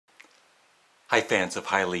Hi fans of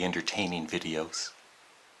highly entertaining videos.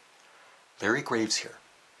 Larry Graves here.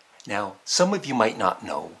 Now, some of you might not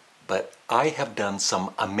know, but I have done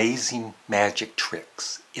some amazing magic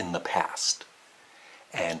tricks in the past.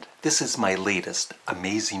 And this is my latest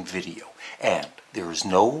amazing video. And there is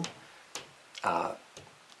no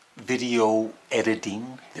video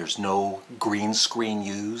editing, there's no green screen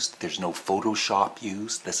used, there's no Photoshop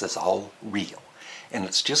used. This is all real. And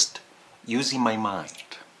it's just using my mind.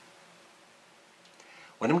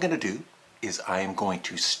 What I'm going to do is I am going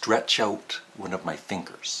to stretch out one of my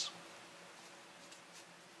fingers.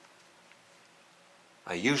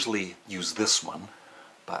 I usually use this one,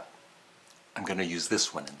 but I'm going to use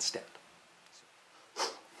this one instead.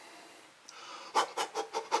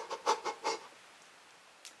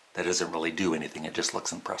 That doesn't really do anything, it just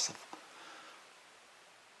looks impressive.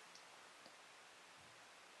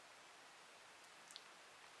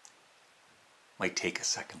 Might take a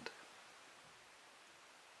second.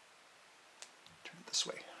 Turn it this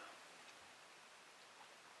way.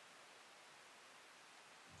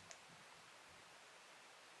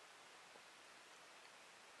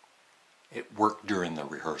 It worked during the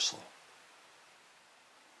rehearsal.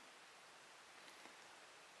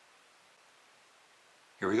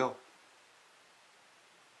 Here we go.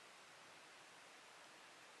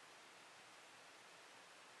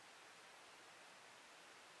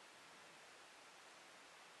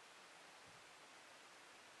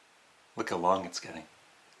 Look how long it's getting.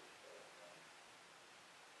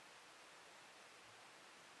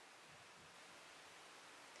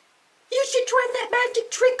 You should try that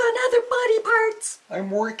magic trick on other body parts.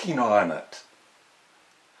 I'm working on it.